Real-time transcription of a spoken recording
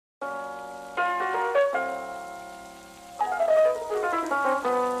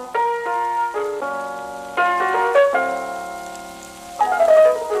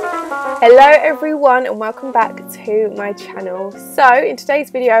Hello everyone and welcome back to my channel. So in today's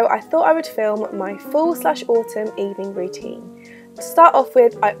video I thought I would film my fall/autumn evening routine. To start off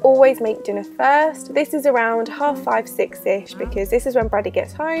with, I always make dinner first. This is around 5:30, 6ish because this is when Bradley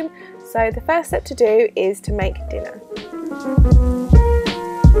gets home. So the first step to do is to make dinner.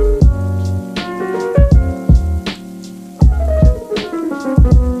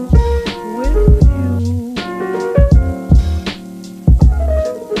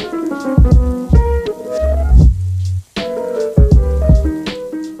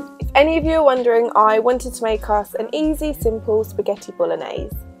 Any of you are wondering, I wanted to make us an easy, simple spaghetti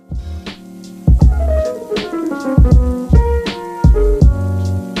bolognese.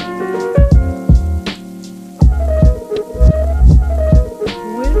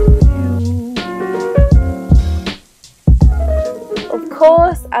 Of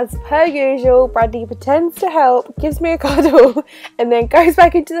course, as per usual, Bradley pretends to help, gives me a cuddle, and then goes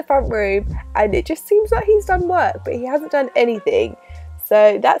back into the front room, and it just seems like he's done work, but he hasn't done anything.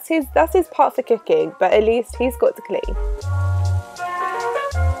 So that's his part for cooking, but at least he's got to clean.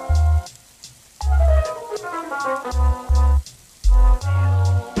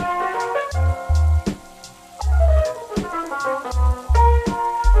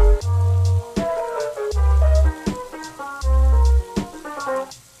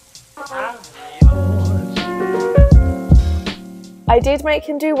 I did make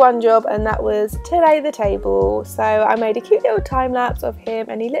him do one job, and that was to lay the table. So I made a cute little time lapse of him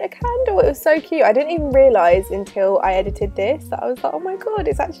and he lit a candle. It was so cute. I didn't even realise until I edited this that I was like, oh my god,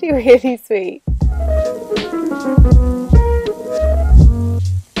 it's actually really sweet.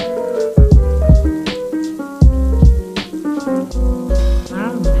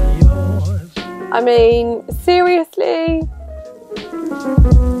 I mean, seriously?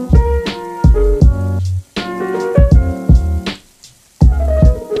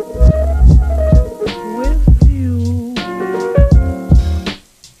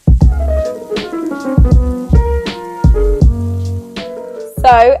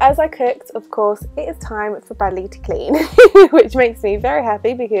 So as I cooked, of course, it is time for Bradley to clean, which makes me very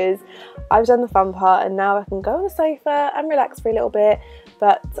happy because I've done the fun part and now I can go on the sofa and relax for a little bit,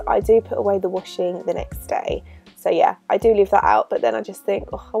 but I do put away the washing the next day. So yeah, I do leave that out, but then I just think,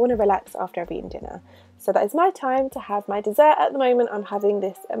 oh, I want to relax after I've eaten dinner. So that is my time to have my dessert. At the moment, I'm having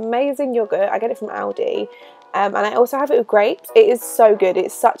this amazing yogurt. I get it from Aldi, and I also have it with grapes. It is so good.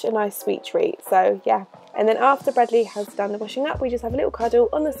 It's such a nice sweet treat. So yeah. And then after Bradley has done the washing up, we just have a little cuddle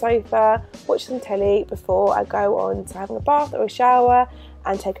on the sofa, watch some telly before I go on to having a bath or a shower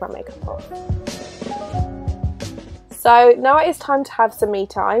and take my makeup off. So now it is time to have some me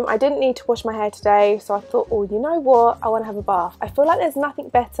time. I didn't need to wash my hair today, so I thought, oh, you know what? I want to have a bath. I feel like there's nothing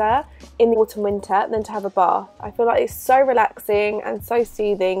better in the autumn winter than to have a bath. I feel like it's so relaxing and so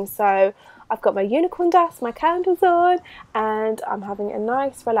soothing. So I've got my unicorn dust, my candles on, and I'm having a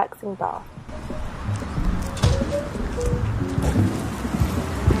nice relaxing bath.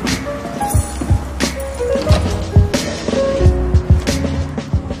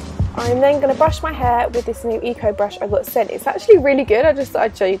 I'm then going to brush my hair with this new eco brush I got sent. It's actually really good. I just thought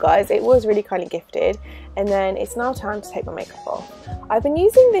I'd show you guys. It was really kindly gifted. And then it's now time to take my makeup off. I've been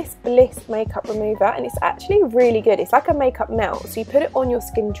using this Bliss makeup remover and it's actually really good. It's like a makeup melt. So you put it on your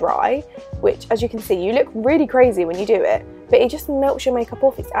skin dry, which as you can see, you look really crazy when you do it, but it just melts your makeup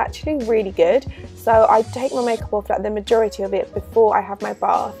off. It's actually really good. So I take my makeup off, like the majority of it, before I have my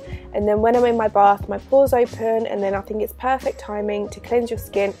bath. And then when I'm in my bath, my pores open, and then I think it's perfect timing to cleanse your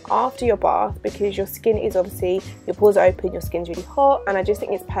skin after your bath because your skin is obviously, your pores are open, your skin's really hot, and I just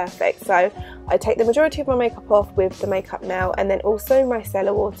think it's perfect. So I take the majority of my makeup off with the makeup melt and then also my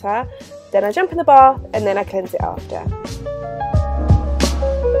micellar water. Then I jump in the bath and then I cleanse it after.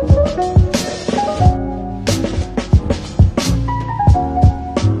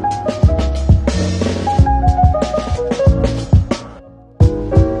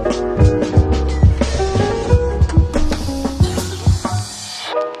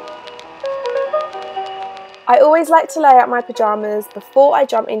 I always like to lay out my pyjamas before I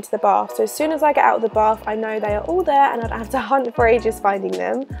jump into the bath, so as soon as I get out of the bath I know they are all there and I don't have to hunt for ages finding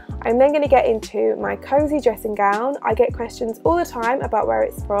them. I'm then going to get into my cozy dressing gown. I get questions all the time about where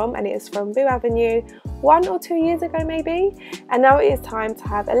it's from, and it is from Boo Avenue 1 or 2 years ago maybe, and now it is time to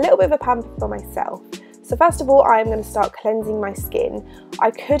have a little bit of a pamper for myself. So first of all, I'm going to start cleansing my skin.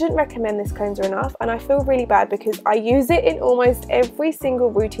 I couldn't recommend this cleanser enough, and I feel really bad because I use it in almost every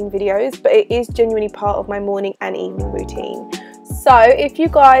single routine videos, but it is genuinely part of my morning and evening routine. So if you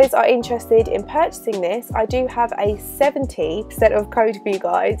guys are interested in purchasing this, I do have a 70% off code for you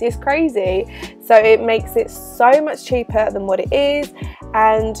guys. It's crazy. So it makes it so much cheaper than what it is,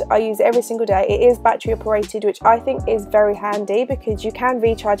 and I use it every single day. It is battery operated, which I think is very handy because you can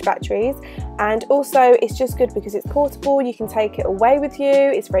recharge batteries, and also it's just good because it's portable. You can take it away with you.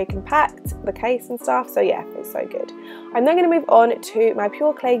 It's very compact, the case and stuff. So yeah, it's so good. I'm then going to move on to my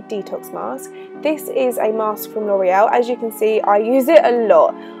Pure Clay Detox Mask. This is a mask from L'Oreal. As you can see, I use it a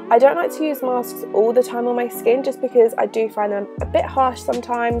lot. I don't like to use masks all the time on my skin just because I do find them a bit harsh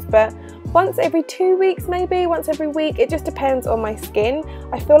sometimes, but once every 2 weeks, maybe once every week, it just depends on my skin.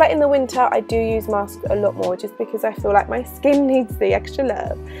 I feel like in the winter I do use masks a lot more just because I feel like my skin needs the extra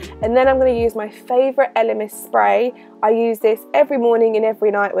love. And then I'm going to use my favourite LMS spray. I use this every morning and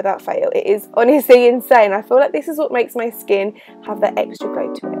every night without fail. It is honestly insane. I feel like this is what makes my skin have that extra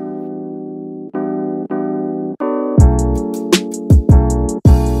glow to it.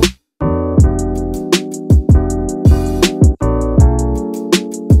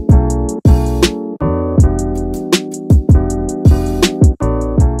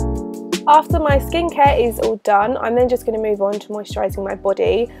 After my skincare is all done, I'm then just going to move on to moisturising my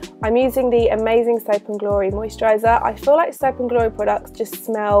body. I'm using the Amazing Soap and Glory moisturiser. I feel like Soap and Glory products just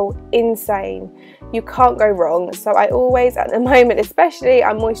smell insane. You can't go wrong. So I always, at the moment especially,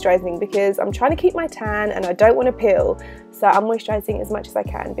 I'm moisturising because I'm trying to keep my tan and I don't want to peel. So I'm moisturising as much as I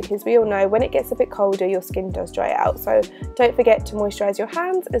can because we all know when it gets a bit colder, your skin does dry out. So don't forget to moisturise your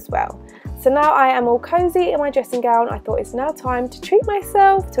hands as well. So now I am all cozy in my dressing gown. I thought it's now time to treat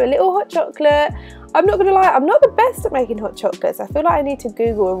myself to a little hot chocolate. I'm not gonna lie, I'm not the best at making hot chocolates. I feel like I need to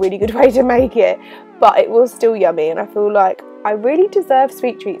Google a really good way to make it, but it was still yummy, and I feel like I really deserve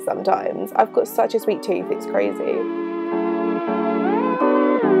sweet treats sometimes. I've got such a sweet tooth, it's crazy.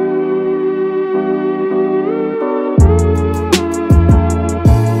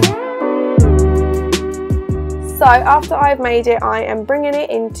 So after I've made it, I am bringing it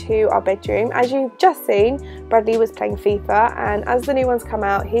into our bedroom. As you've just seen, Bradley was playing FIFA, and as the new ones come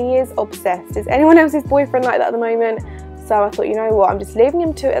out, he is obsessed. Is anyone else's boyfriend like that at the moment? So I thought, you know what, I'm just leaving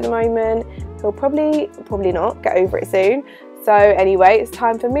him to it at the moment. He'll probably not get over it soon. So anyway, it's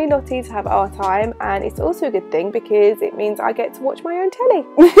time for me and Lottie to have our time, and it's also a good thing because it means I get to watch my own telly,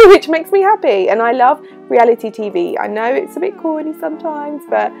 which makes me happy. And I love reality TV. I know it's a bit corny sometimes,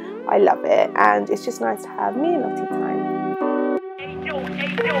 but I love it, and it's just nice to have me and Lottie time.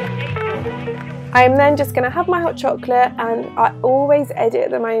 I am then just going to have my hot chocolate, and I always edit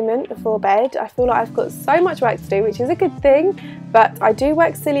at the moment before bed. I feel like I've got so much work to do, which is a good thing, but I do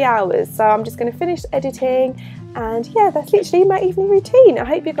work silly hours, so I'm just going to finish editing. And yeah, that's literally my evening routine. I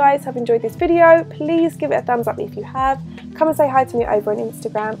hope you guys have enjoyed this video. Please give it a thumbs up if you have. Come and say hi to me over on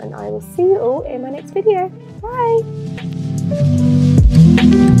Instagram, and I will see you all in my next video. Bye!